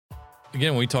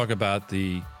again, when we talk about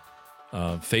the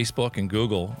Facebook and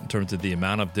Google in terms of the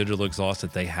amount of digital exhaust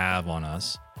that they have on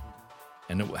us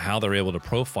and how they're able to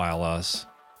profile us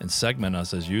and segment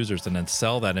us as users and then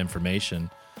sell that information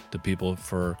to people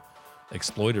for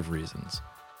exploitive reasons.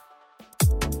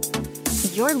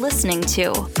 You're listening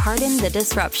to Pardon the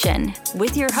Disruption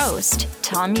with your host,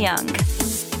 Tom Young.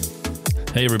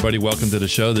 Hey, everybody. Welcome to the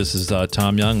show. This is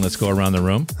Tom Young. Let's go around the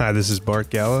room. Hi, this is Bart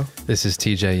Gallo. This is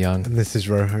TJ Young. And this is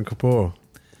Rohan Kapoor.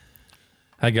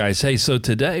 Hi, guys. Hey, so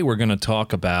today we're going to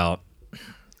talk about,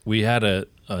 we had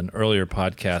an earlier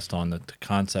podcast on the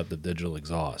concept of digital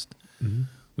exhaust. Mm-hmm.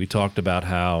 We talked about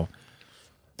how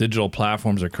digital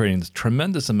platforms are creating this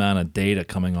tremendous amount of data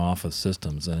coming off of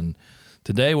systems. And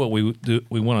today what we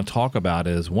want to talk about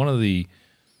is one of the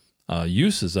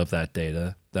uses of that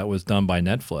data that was done by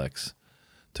Netflix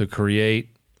to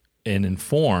create and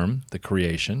inform the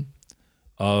creation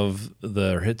of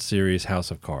their hit series House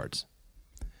of Cards.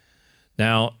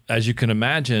 Now, as you can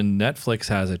imagine, Netflix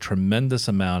has a tremendous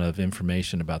amount of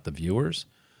information about the viewers,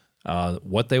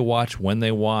 what they watch, when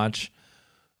they watch,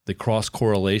 the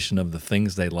cross-correlation of the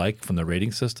things they like from the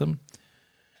rating system.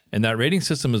 And that rating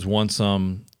system has won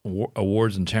some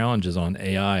awards and challenges on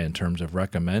AI in terms of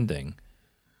recommending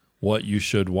what you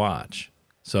should watch.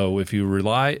 So if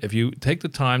you take the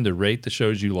time to rate the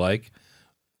shows you like,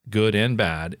 good and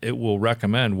bad, it will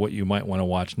recommend what you might want to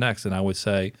watch next. And I would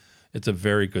say it's a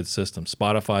very good system.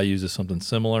 Spotify uses something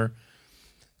similar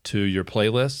to your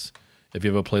playlists. If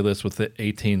you have a playlist with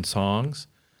 18 songs,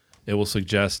 it will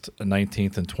suggest a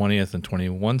 19th and 20th and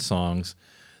 21 songs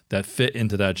that fit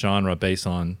into that genre based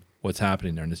on what's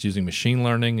happening there. And it's using machine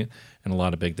learning and a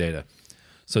lot of big data.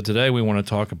 So today we want to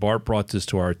talk, Bart brought this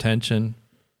to our attention.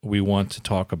 We want to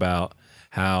talk about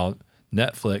how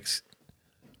Netflix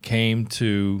came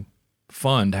to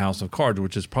fund House of Cards,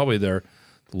 which is probably their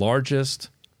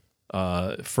largest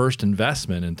first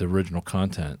investment into original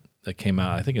content that came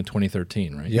out, I think, in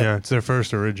 2013, right? Yeah, it's their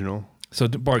first original. So,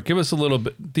 Bart,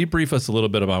 debrief us a little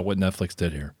bit about what Netflix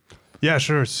did here. Yeah,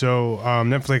 sure. So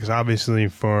Netflix, obviously,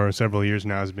 for several years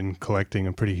now has been collecting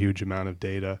a pretty huge amount of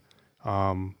data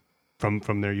from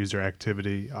their user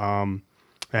activity.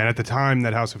 And at the time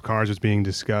that House of Cards was being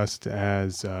discussed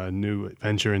as a new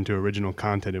venture into original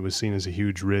content, it was seen as a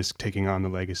huge risk, taking on the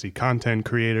legacy content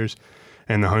creators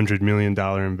and the $100 million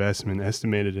investment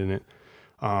estimated in it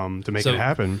to make it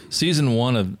happen. Season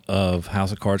one of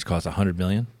House of Cards cost $100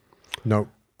 million? No.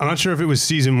 I'm not sure if it was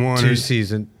season one.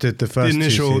 The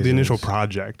initial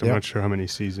project. I'm not sure how many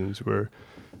seasons were.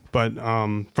 But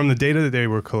from the data that they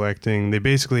were collecting, they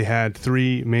basically had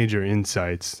three major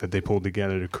insights that they pulled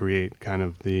together to create kind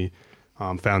of the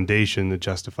foundation that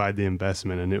justified the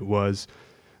investment. And it was,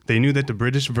 they knew that the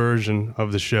British version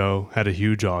of the show had a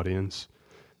huge audience.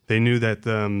 They knew that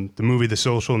the movie The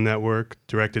Social Network,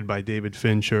 directed by David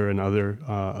Fincher and other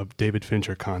of David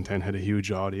Fincher content, had a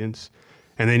huge audience.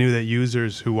 And they knew that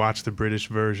users who watched the British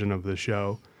version of the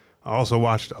show also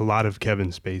watched a lot of Kevin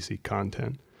Spacey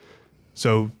content.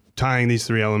 So tying these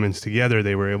three elements together,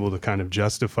 they were able to kind of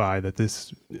justify that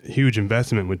this huge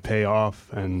investment would pay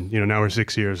off. And, now we're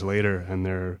 6 years later, and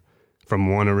they're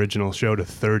from one original show to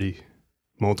 30,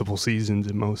 multiple seasons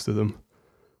in most of them.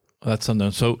 That's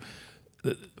something. So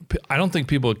I don't think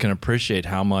people can appreciate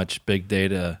how much big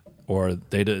data or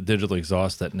digital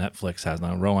exhaust that Netflix has.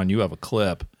 Now, Rohan, you have a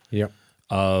clip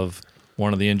of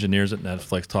one of the engineers at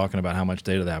Netflix talking about how much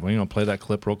data they have. We're going to play that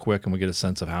clip real quick and we get a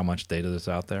sense of how much data that's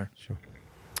out there. Sure.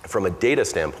 From a data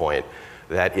standpoint,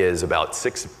 that is about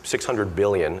 600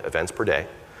 billion events per day.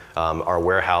 Our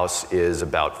warehouse is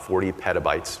about 40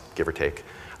 petabytes, give or take.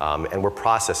 And we're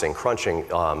crunching 3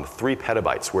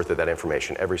 petabytes worth of that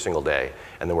information every single day.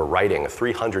 And then we're writing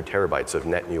 300 terabytes of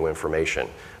net new information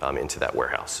into that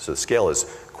warehouse. So the scale is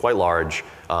quite large,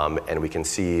 and we can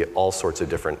see all sorts of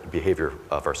different behavior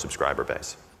of our subscriber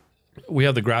base. We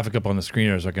have the graphic up on the screen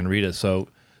here so I can read it. So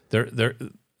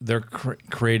they're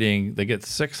creating, they get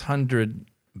 600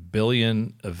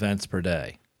 billion events per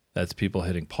day. That's people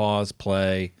hitting pause,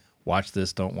 play, watch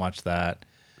this, don't watch that.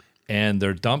 And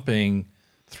they're dumping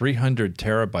 300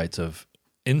 terabytes of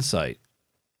insight.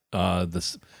 When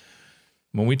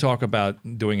we talk about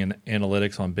doing an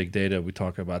analytics on big data, we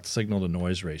talk about signal to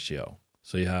noise ratio.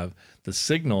 So you have the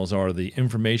signals are the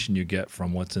information you get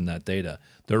from what's in that data.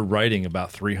 They're writing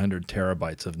about 300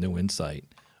 terabytes of new insight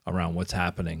around what's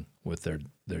happening with their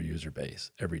user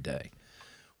base every day,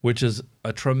 which is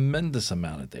a tremendous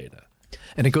amount of data.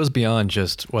 And it goes beyond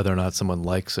just whether or not someone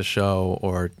likes a show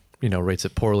or, rates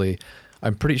it poorly.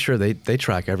 I'm pretty sure they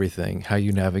track everything, how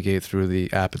you navigate through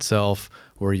the app itself,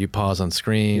 Where you pause on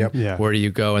screen? Yep. Yeah. Where do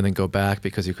you go and then go back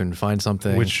because you couldn't find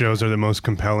something? Which shows are the most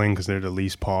compelling because they're the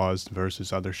least paused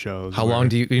versus other shows? How long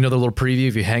do you know the little preview?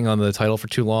 If you hang on the title for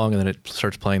too long and then it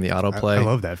starts playing the autoplay. I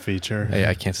love that feature.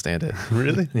 I can't stand it.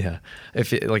 Really? Yeah.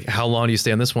 Like how long do you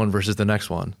stay on this one versus the next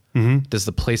one? Mm-hmm. Does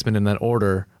the placement in that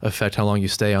order affect how long you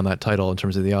stay on that title in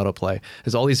terms of the autoplay?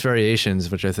 There's all these variations,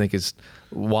 which I think is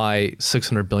why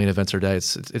 600 billion events a day.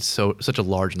 It's such a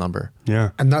large number.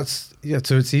 Yeah. And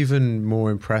so it's even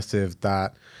more impressive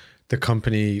that the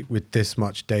company with this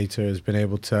much data has been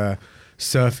able to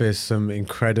surface some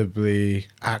incredibly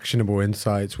actionable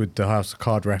insights with the House of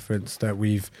Card reference that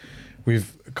we've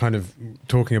kind of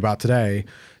talking about today.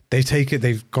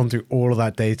 They've gone through all of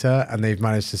that data and they've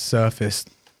managed to surface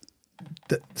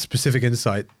the specific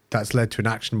insight that's led to an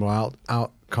actionable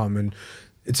outcome. And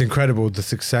it's incredible the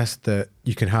success that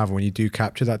you can have when you do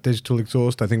capture that digital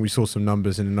exhaust. I think we saw some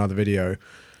numbers in another video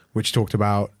which talked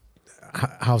about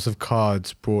House of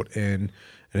Cards brought in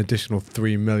an additional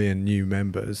 3 million new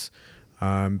members.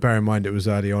 Bear in mind it was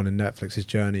early on in Netflix's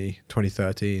journey,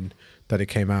 2013, that it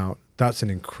came out. That's an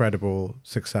incredible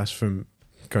success from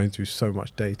going through so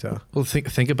much data. Well,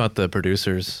 think about the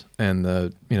producers and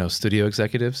the studio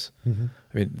executives. Mm-hmm.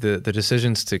 I mean, the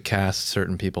decisions to cast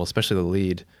certain people, especially the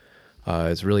lead,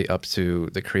 is really up to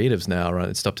the creatives now. Right?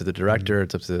 It's up to the director.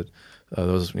 It's up to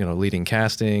those leading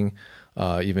casting.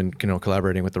 Even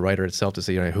collaborating with the writer itself to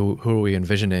see who are we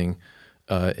envisioning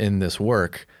in this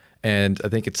work. And I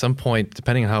think at some point,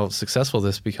 depending on how successful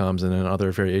this becomes and then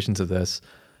other variations of this,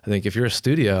 I think if you're a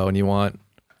studio and you want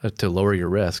to lower your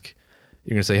risk,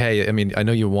 you're going to say, hey, I mean, I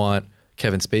know you want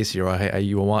Kevin Spacey or hey,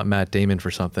 you want Matt Damon for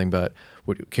something, but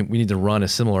we need to run a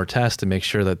similar test to make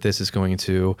sure that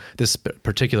this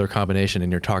particular combination in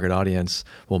your target audience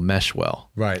will mesh well.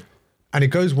 Right. And it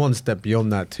goes one step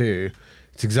beyond that too.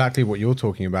 It's exactly what you're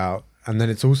talking about. And then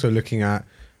it's also looking at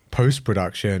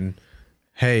post-production.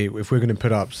 Hey, if we're going to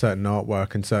put up certain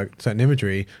artwork and certain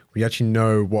imagery, we actually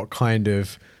know what kind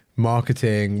of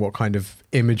marketing, what kind of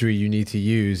imagery you need to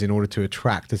use in order to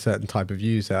attract a certain type of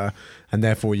user. And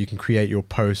therefore you can create your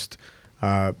post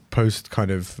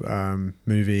kind of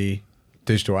movie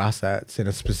digital assets in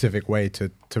a specific way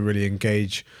to really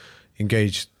engage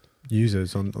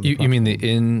users on the you mean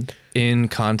the in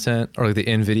content or like the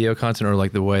in video content or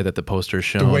like the way that the poster is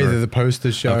shown? The way that the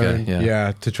poster's shown, Okay,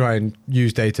 yeah. to try and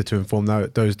use data to inform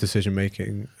those decision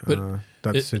making.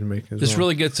 Decision making. This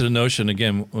really gets to the notion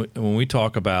again when we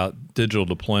talk about digital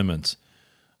deployments.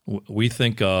 We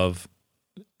think of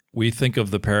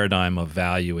the paradigm of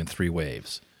value in 3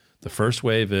 waves. The first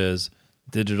wave is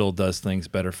digital does things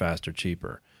better, faster,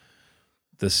 cheaper.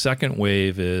 The second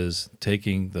wave is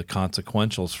taking the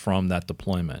consequentials from that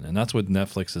deployment. And that's what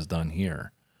Netflix has done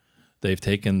here. They've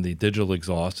taken the digital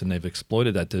exhaust and they've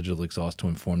exploited that digital exhaust to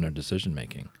inform their decision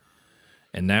making.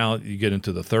 And now you get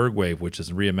into the third wave, which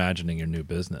is reimagining your new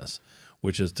business,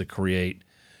 which is to create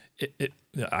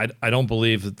I don't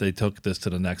believe that they took this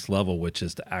to the next level, which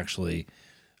is to actually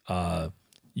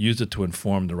use it to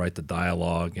inform to write the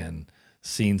dialogue and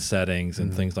scene settings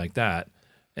and things like that.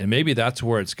 And maybe that's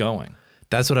where it's going.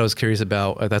 That's what I was curious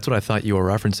about. That's what I thought you were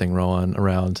referencing, Rohan,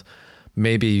 around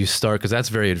maybe you start, because that's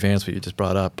very advanced what you just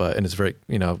brought up, and it's very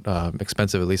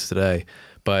expensive, at least today.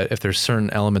 But if there's certain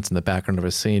elements in the background of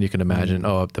a scene, you can imagine,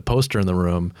 the poster in the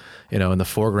room, in the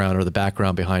foreground or the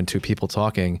background behind 2 people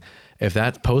talking, if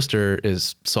that poster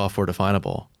is software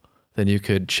definable, then you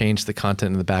could change the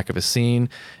content in the back of a scene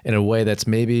in a way that's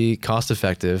maybe cost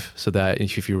effective so that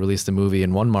if you release the movie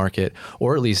in one market,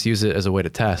 or at least use it as a way to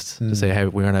test, to say, hey,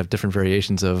 we're going to have different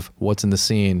variations of what's in the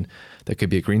scene that could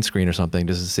be a green screen or something,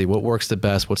 just to see what works the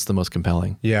best, what's the most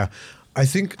compelling. Yeah. I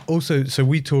think also, so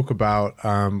we talk about,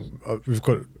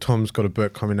 Tom's got a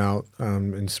book coming out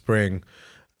in spring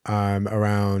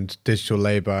around digital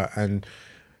labor. And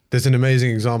there's an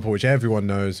amazing example, which everyone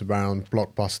knows, around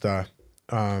Blockbuster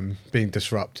being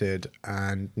disrupted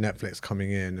and Netflix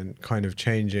coming in and kind of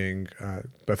changing,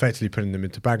 but effectively putting them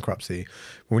into bankruptcy.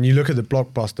 When you look at the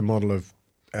Blockbuster model of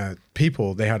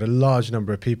people, they had a large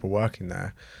number of people working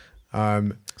there.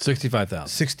 65,000.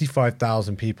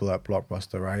 65,000 people at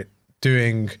Blockbuster, right?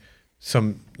 Doing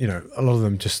some, a lot of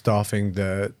them just staffing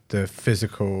the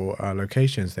physical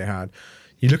locations they had.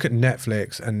 You look at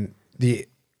Netflix and the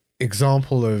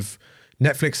example of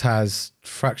Netflix has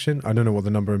I don't know what the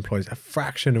number of employees, a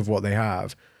fraction of what they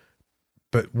have.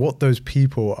 But what those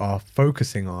people are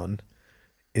focusing on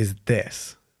is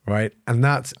this, right? And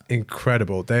that's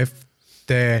incredible.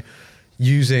 They're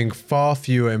using far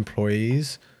fewer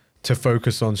employees to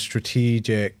focus on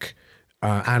strategic,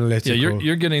 analytical. Yeah,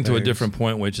 you're getting to a different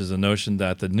point, which is the notion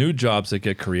that the new jobs that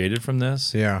get created from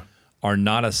this are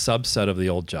not a subset of the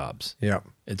old jobs. Yeah.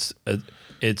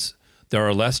 There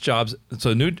are less jobs.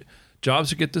 So new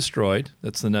jobs get destroyed.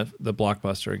 That's the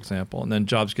Blockbuster example. And then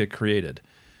jobs get created.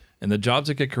 And the jobs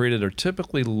that get created are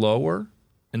typically lower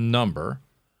in number,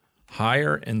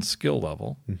 higher in skill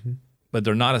level, but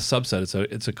they're not a subset.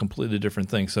 It's a completely different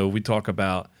thing. So we talk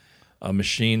about a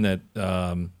machine that,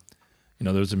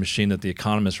 there was a machine that The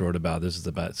Economist wrote about. This is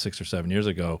about 6 or 7 years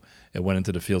ago. It went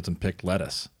into the fields and picked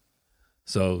lettuce.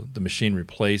 So the machine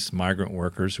replaced migrant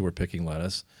workers who were picking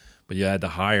lettuce, but you had to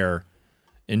hire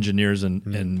engineers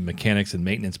and mechanics and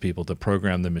maintenance people to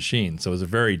program the machine. So it was a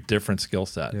very different skill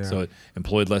set. Yeah. So it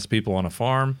employed less people on a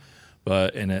farm,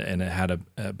 and it had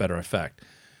a better effect.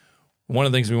 One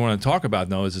of the things we want to talk about,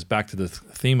 though, is back to the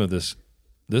theme of this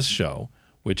show,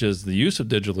 which is the use of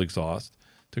digital exhaust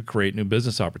to create new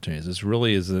business opportunities. This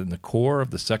really is in the core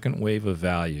of the second wave of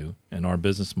value in our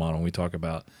business model. We talk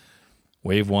about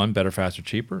wave 1, better, faster,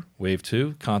 cheaper. Wave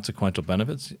 2, consequential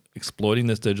benefits, exploiting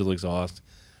this digital exhaust.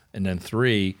 And then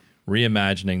 3,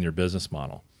 reimagining your business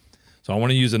model. So I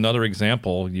want to use another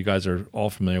example you guys are all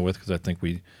familiar with, because I think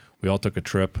we all took a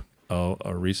trip,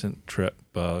 a recent trip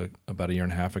about a year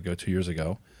and a half ago, 2 years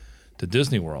ago, to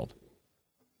Disney World,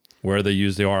 where they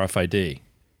used the RFID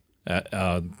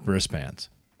wristbands.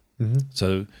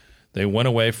 So they went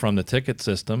away from the ticket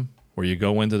system, where you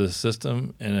go into the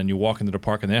system and then you walk into the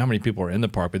park, and they know how many people were in the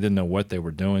park, but didn't know what they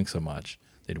were doing so much.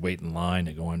 They'd wait in line,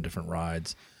 they'd go on different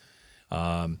rides.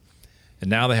 And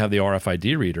now they have the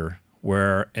RFID reader,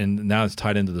 and now it's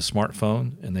tied into the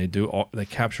smartphone, and they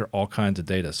capture all kinds of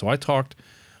data. So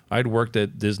I'd worked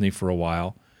at Disney for a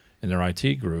while in their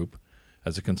IT group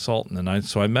as a consultant, and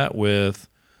so I met with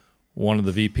one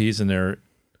of the VPs in their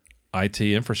IT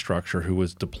infrastructure who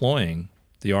was deploying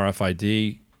the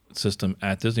RFID system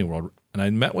at Disney World, and I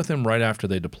met with him right after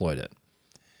they deployed it.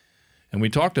 And we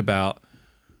talked about,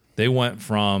 they went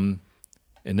from,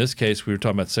 in this case, we were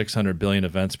talking about 600 billion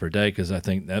events per day, because I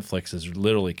think Netflix is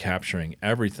literally capturing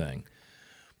everything.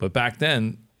 But back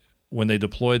then, when they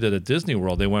deployed it at Disney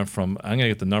World, they went from, I'm going to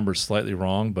get the numbers slightly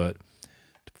wrong, but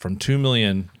from 2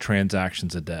 million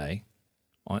transactions a day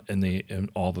in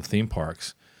all the theme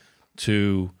parks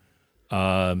to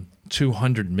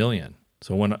 200 million.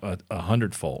 So went a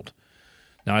 100-fold.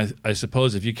 Now, I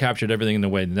suppose if you captured everything in the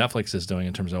way Netflix is doing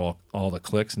in terms of all the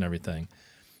clicks and everything,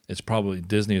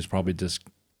 Disney is probably just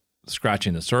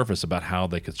scratching the surface about how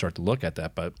they could start to look at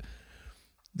that. But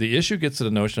the issue gets to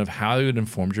the notion of how it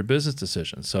informs your business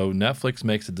decisions. So Netflix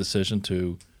makes a decision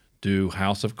to do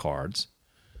House of Cards.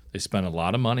 They spent a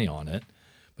lot of money on it,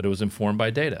 but it was informed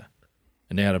by data.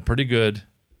 And they had a pretty good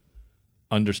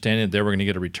understanding that they were going to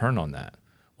get a return on that.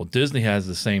 Well, Disney has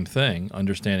the same thing,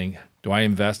 understanding, do I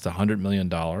invest $100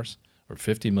 million or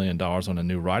 $50 million on a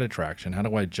new ride attraction? How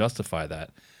do I justify that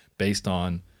based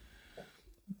on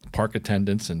park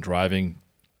attendance and driving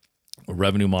a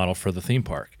revenue model for the theme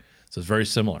park? So it's very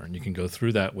similar. And you can go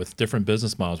through that with different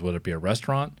business models, whether it be a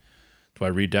restaurant. Do I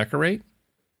redecorate?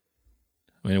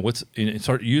 I mean,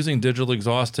 start using digital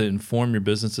exhaust to inform your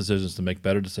business decisions, to make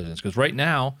better decisions. Because right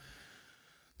now,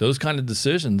 those kind of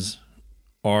decisions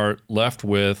are left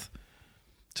with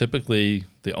typically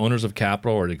the owners of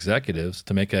capital or executives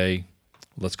to make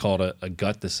let's call it a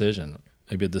gut decision,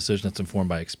 maybe a decision that's informed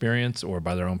by experience or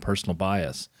by their own personal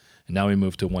bias. And now we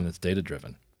move to one that's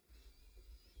data-driven.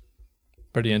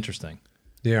 Pretty interesting.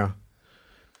 Yeah.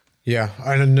 Yeah.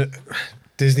 And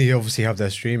Disney obviously have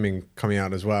their streaming coming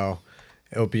out as well.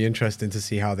 It'll be interesting to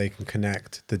see how they can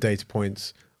connect the data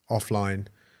points offline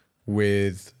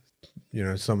with,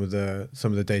 some of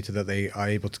the data that they are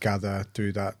able to gather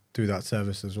through that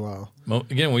service as well. Well,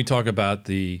 again, when we talk about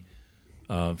the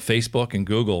Facebook and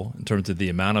Google in terms of the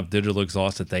amount of digital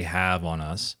exhaust that they have on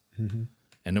us,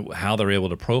 and how they're able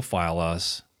to profile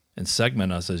us and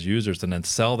segment us as users, and then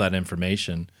sell that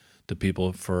information to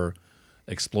people for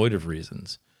exploitive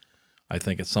reasons. I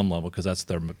think at some level, because that's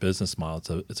their business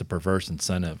model, it's a perverse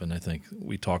incentive, and I think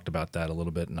we talked about that a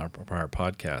little bit in our prior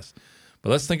podcast. But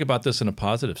let's think about this in a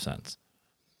positive sense.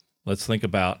 Let's think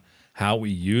about how we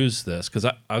use this, because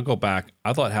I'll go back.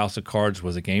 I thought House of Cards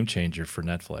was a game changer for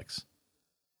Netflix.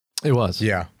 It was.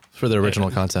 Yeah. For their original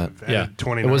content. Yeah.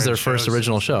 It was their first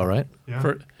original show, right?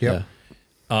 Yeah. Yeah.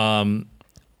 And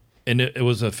it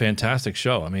was a fantastic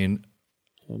show. I mean,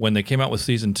 when they came out with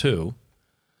season 2,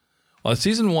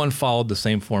 season 1 followed the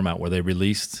same format where they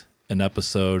released an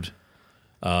episode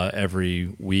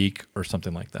every week or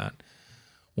something like that.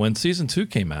 When season 2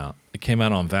 came out, it came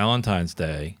out on Valentine's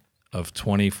Day of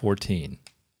 2014,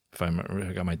 if I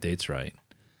got my dates right.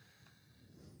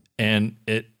 And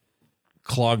it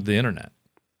clogged the internet.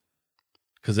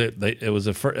 because it was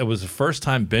the first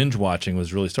time binge watching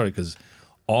was really started because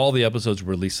all the episodes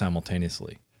were released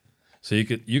simultaneously, so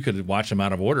you could watch them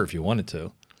out of order if you wanted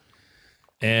to,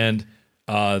 and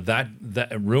that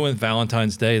ruined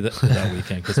Valentine's Day that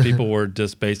weekend because people were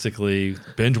just basically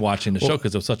binge watching the show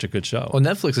because it was such a good show. Well,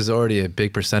 Netflix is already a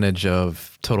big percentage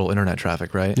of total internet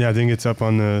traffic, right? Yeah, I think it's up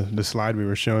on the slide we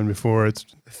were showing before. It's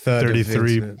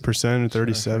 33% or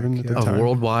 37% at the Of time.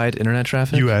 worldwide internet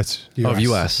traffic? U.S. Of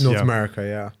US. North Yeah. America,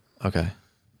 yeah. Okay.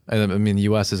 And I mean, the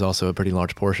US is also a pretty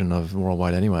large portion of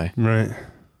worldwide anyway. Right.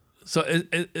 So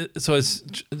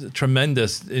it's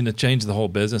tremendous in it changed the whole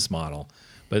business model,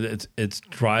 but it's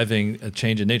driving a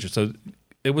change in nature. So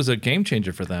it was a game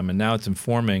changer for them, and now it's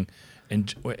informing.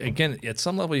 And again, at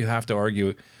some level, you have to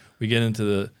argue. We get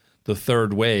into the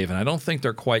third wave, and I don't think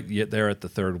they're quite yet there at the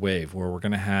third wave, where we're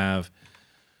going to have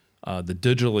the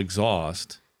digital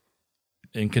exhaust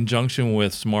in conjunction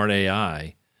with smart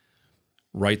AI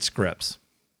write scripts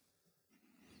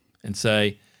and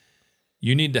say,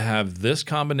 you need to have this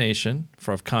combination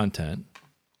of content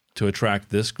to attract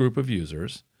this group of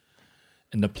users,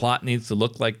 and the plot needs to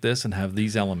look like this and have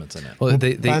these elements in it. Well,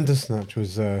 Bandersnatch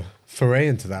was a foray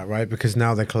into that, right? Because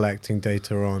now they're collecting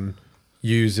data on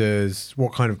users,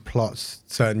 what kind of plots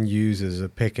certain users are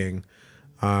picking,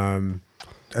 and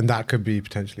that could be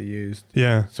potentially used.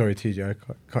 Yeah. Sorry, TJ, I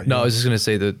cut you No, I off. was just going to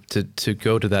say that to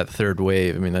go to that third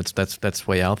wave. I mean, that's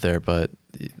way out there, but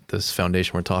this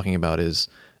foundation we're talking about is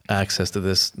access to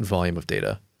this volume of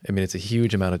data. I mean, it's a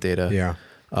huge amount of data. Yeah.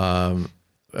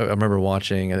 I remember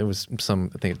watching, it was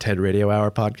a TED Radio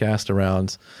Hour podcast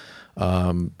around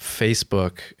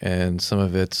Facebook and some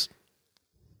of its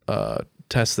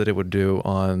tests that it would do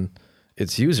on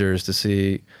its users to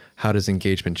see how does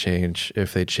engagement change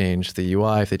if they change the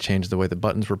UI, if they change the way the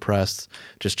buttons were pressed,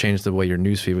 just change the way your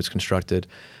newsfeed was constructed.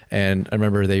 And I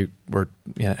remember they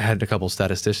had a couple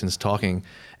statisticians talking,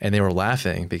 and they were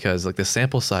laughing because like the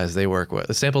sample size they work with,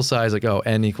 the sample size like,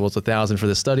 n equals 1,000 for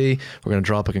the study, we're going to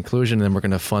draw up a conclusion, and then we're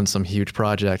going to fund some huge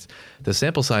project. The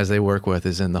sample size they work with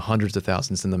is in the hundreds of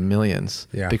thousands, in the millions,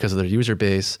 because of their user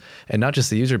base, and not just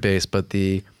the user base, but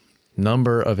the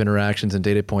number of interactions and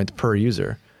data points per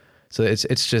user. So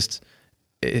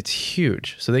it's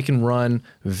huge. So they can run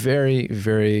very,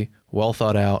 very well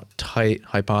thought out, tight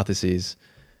hypotheses.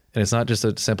 And it's not just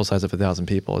a sample size of 1,000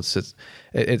 people. It's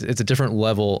a different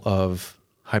level of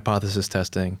hypothesis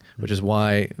testing, which is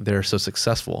why they're so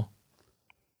successful,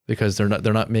 because they're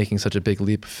not making such a big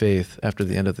leap of faith after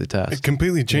the end of the test. It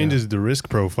completely changes the risk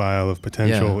profile of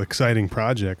potential exciting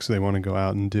projects they want to go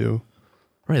out and do.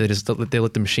 Right, they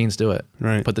let the machines do it.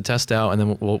 Right. Put the test out, and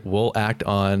then we'll act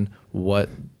on what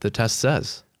the test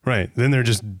says. Right. Then they're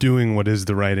just doing what is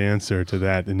the right answer to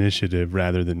that initiative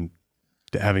rather than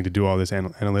having to do all this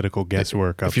analytical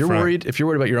guesswork up If you're front.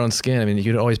 worried about your own skin, I mean, you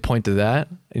could always point to that,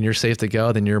 and you're safe to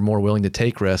go. Then you're more willing to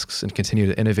take risks and continue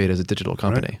to innovate as a digital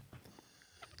company. Right.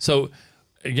 So,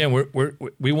 again,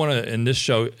 we want to, in this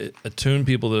show, attune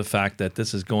people to the fact that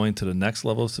this is going to the next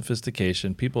level of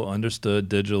sophistication. People understood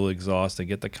digital exhaust. They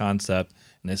get the concept,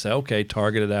 and they say, okay,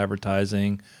 targeted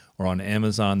advertising, or on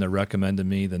Amazon, they're recommending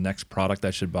me the next product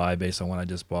I should buy based on what I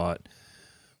just bought.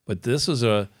 But this is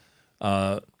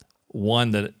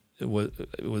one that it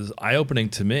was eye-opening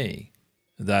to me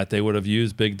that they would have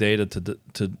used big data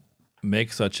to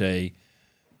make such a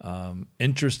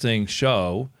interesting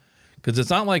show, because it's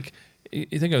not like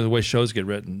you think of the way shows get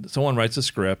written. Someone writes a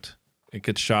script, it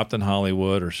gets shopped in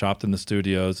Hollywood or shopped in the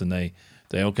studios, and they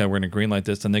okay, we're going to greenlight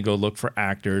this. Then they go look for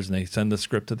actors, and they send the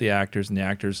script to the actors, and the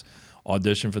actors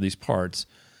audition for these parts.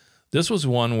 This was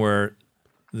one where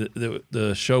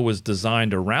the show was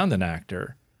designed around an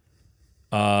actor,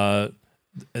 and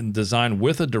designed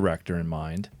with a director in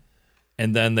mind,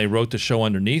 and then they wrote the show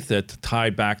underneath it to tie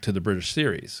back to the British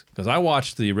series. Because I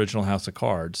watched the original House of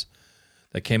Cards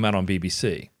that came out on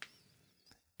BBC,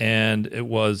 and it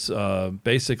was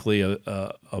basically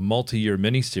a multi-year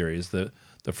miniseries.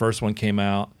 The first one came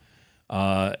out,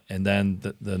 and then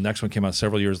the next one came out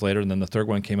several years later, and then the third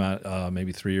one came out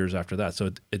maybe 3 years after that. So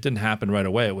it didn't happen right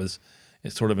away.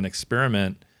 It's sort of an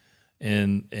experiment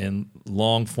in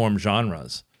long-form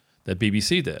genres that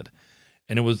BBC did,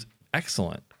 and it was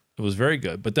excellent. It was very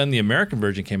good. But then the American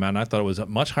version came out, and I thought it was a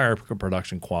much higher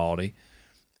production quality,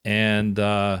 and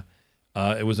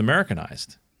it was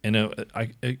Americanized, and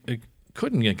it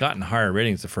couldn't have gotten higher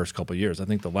ratings the first couple of years. I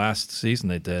think the last season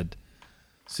they did,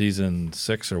 season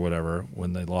 6 or whatever,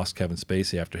 when they lost Kevin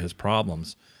Spacey after his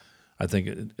problems, I think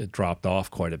it dropped off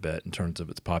quite a bit in terms of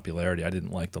its popularity. I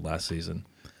didn't like the last season,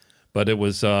 but it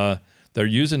was they're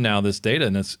using now this data,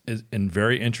 and it's in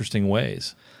very interesting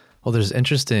ways. Well, there's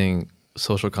interesting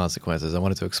social consequences, I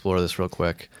wanted to explore this real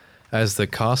quick. As the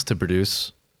cost to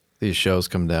produce these shows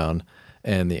come down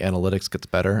and the analytics gets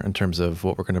better in terms of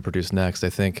what we're going to produce next, I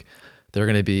think they're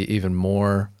going to be even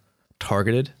more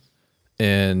targeted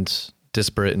and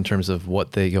disparate in terms of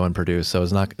what they go and produce. So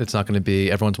it's not going to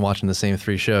be everyone's watching the same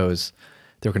 3 shows.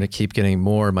 They're going to keep getting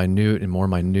more minute,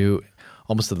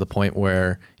 almost to the point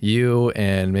where you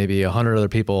and maybe 100 other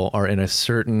people are in a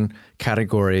certain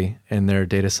category in their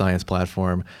data science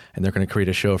platform, and they're going to create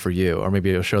a show for you, or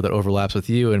maybe a show that overlaps with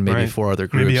you and maybe 4 other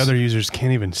groups. Maybe other users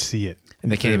can't even see it.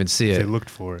 And they can't even see it. They looked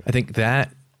for it. I think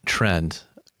that trend,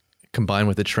 combined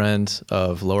with the trend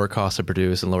of lower cost to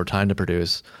produce and lower time to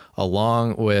produce,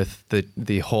 along with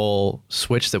the whole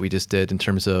switch that we just did in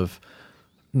terms of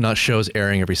not shows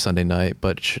airing every Sunday night,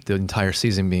 but the entire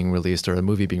season being released or a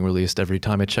movie being released every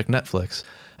time I check Netflix.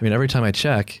 I mean, every time I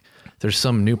check, there's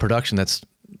some new production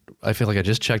I feel like I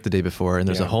just checked the day before, and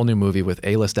there's a whole new movie with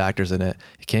A-list actors in it.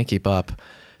 You can't keep up.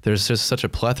 There's just such a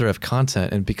plethora of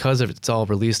content, and because it's all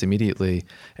released immediately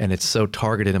and it's so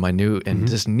targeted and minute and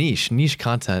just niche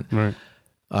content. Right.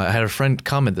 I had a friend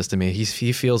comment this to me.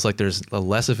 He feels like there's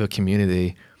less of a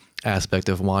community aspect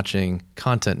of watching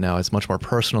content now. It's much more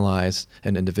personalized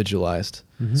and individualized.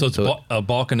 Mm-hmm. So it's a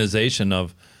balkanization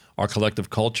of our collective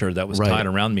culture that was tied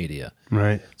around media.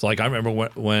 Right. So like I remember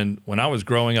when I was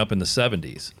growing up in the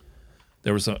 70s,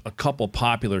 there was a couple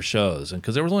popular shows, and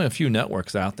because there was only a few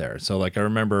networks out there. So like I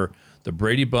remember the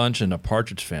Brady Bunch and the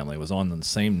Partridge Family was on the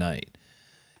same night,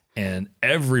 and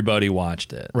everybody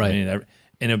watched it. Right. I mean,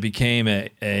 and it became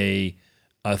a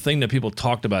thing that people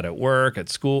talked about at work, at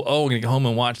school. Oh, we're going to go home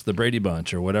and watch the Brady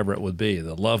Bunch or whatever it would be.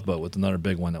 The Love Boat was another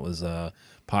big one that was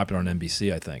popular on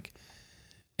NBC, I think.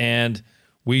 And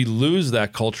we lose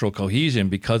that cultural cohesion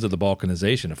because of the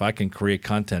balkanization. If I can create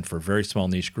content for very small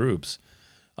niche groups,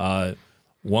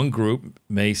 one group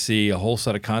may see a whole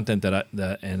set of content that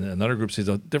and another group sees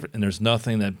a different, and there's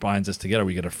nothing that binds us together.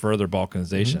 We get a further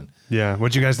balkanization. Mm-hmm. Yeah.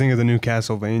 What do you guys think of the new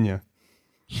Castlevania?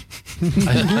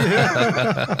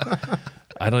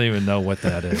 I don't even know what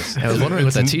that is. I was wondering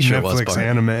what that T-shirt was, Netflix Bart.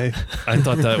 Anime. I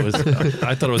thought it was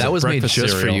That was made just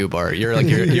cereal. for you, Bart. You're like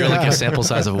a sample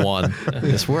size of 1.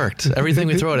 This worked. Everything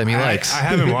we throw at him, he likes. I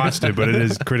haven't watched it, but it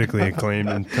is critically acclaimed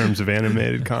in terms of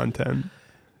animated content.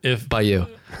 If By you.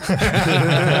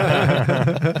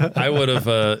 I would have,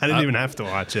 I didn't even have to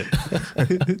watch it.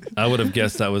 I would have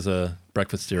guessed that was a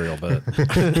breakfast cereal, but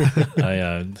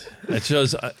it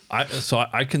shows.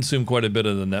 I consume quite a bit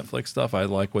of the Netflix stuff. I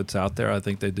like what's out there. I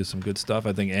think they do some good stuff.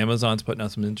 I think Amazon's putting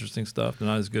out some interesting stuff. They're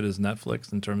not as good as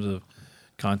Netflix in terms of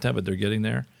content, but they're getting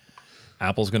there.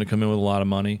 Apple's going to come in with a lot of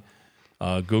money.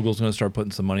 Google's going to start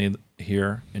putting some money in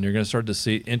here, and you're going to start to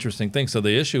see interesting things. So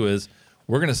the issue is,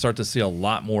 we're going to start to see a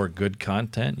lot more good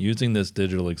content using this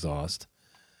digital exhaust.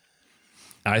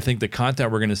 I think the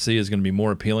content we're going to see is going to be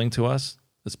more appealing to us,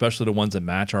 especially the ones that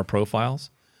match our profiles.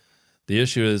 The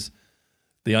issue is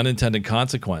the unintended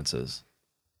consequences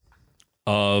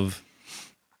of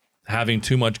having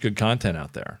too much good content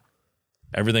out there.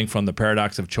 Everything from the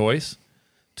paradox of choice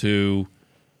to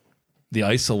the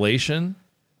isolation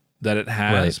that it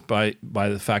has by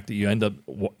the fact that you end up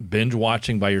binge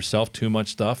watching by yourself too much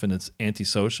stuff and it's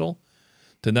antisocial,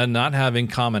 to then not having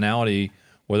commonality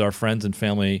with our friends and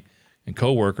family and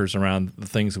coworkers around the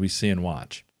things we see and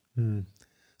watch.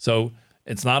 So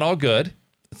it's not all good.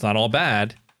 It's not all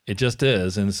bad. It just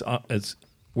is. And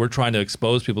we're trying to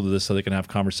expose people to this so they can have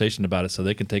conversation about it, so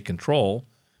they can take control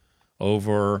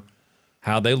over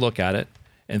how they look at it.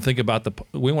 And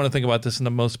we want to think about this in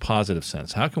the most positive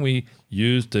sense. How can we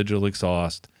use digital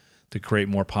exhaust to create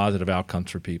more positive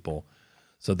outcomes for people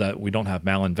so that we don't have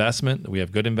malinvestment, that we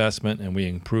have good investment, and we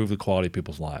improve the quality of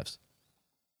people's lives?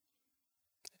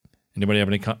 Anybody have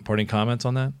any parting comments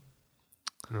on that?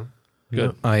 No.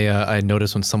 Good. I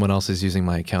notice when someone else is using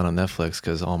my account on Netflix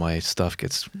because all my stuff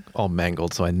gets all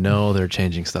mangled, so I know they're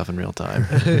changing stuff in real time.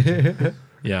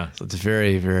 Yeah. So it's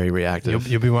very, very reactive.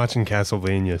 You'll be watching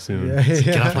Castlevania soon.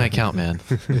 Get off my account, man.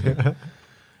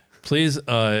 Please,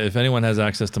 if anyone has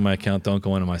access to my account, don't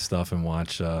go into my stuff and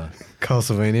watch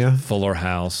Castlevania. Fuller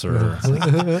House or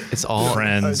It's all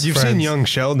Friends. You've seen Young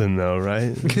Sheldon, though,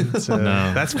 right?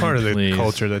 No, that's part of the please.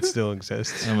 culture that still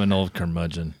exists. I'm an old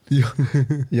curmudgeon.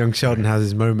 Young Sheldon has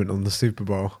his moment on the Super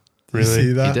Bowl. Did Really? you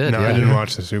see that? He did. No, yeah. I didn't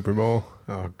watch the Super Bowl.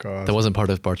 Oh, God. That wasn't part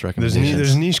of Bart's There's recommendations.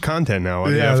 there's niche content now.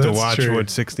 You Yeah, have to that's watch true. what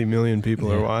 60 million people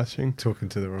are watching. Talking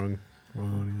to the wrong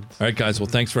audience. All right, guys. Well,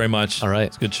 thanks very much. All right.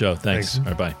 It's a good show. Thanks. Thanks.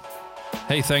 All right, bye.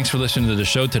 Hey, thanks for listening to the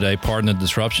show today. Pardon the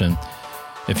disruption.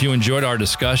 If you enjoyed our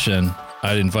discussion,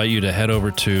 I'd invite you to head over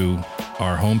to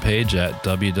our homepage at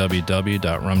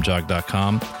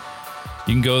www.rumjog.com.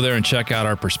 You can go there and check out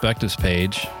our perspectives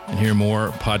page and hear more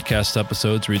podcast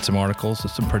episodes, read some articles.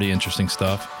 It's some pretty interesting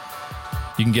stuff.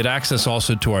 You can get access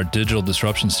also to our Digital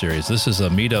Disruption series. This is a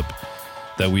meetup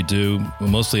that we do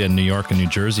mostly in New York and New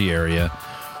Jersey area,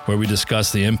 where we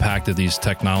discuss the impact of these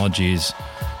technologies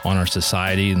on our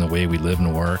society and the way we live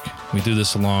and work. We do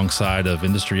this alongside of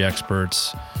industry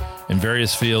experts in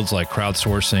various fields like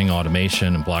crowdsourcing,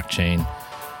 automation, and blockchain,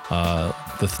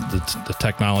 the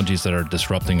technologies that are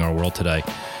disrupting our world today.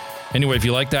 Anyway, if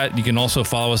you like that, you can also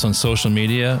follow us on social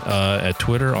media at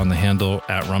Twitter on the handle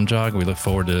 @Rumjog. We look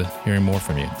forward to hearing more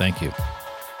from you. Thank you.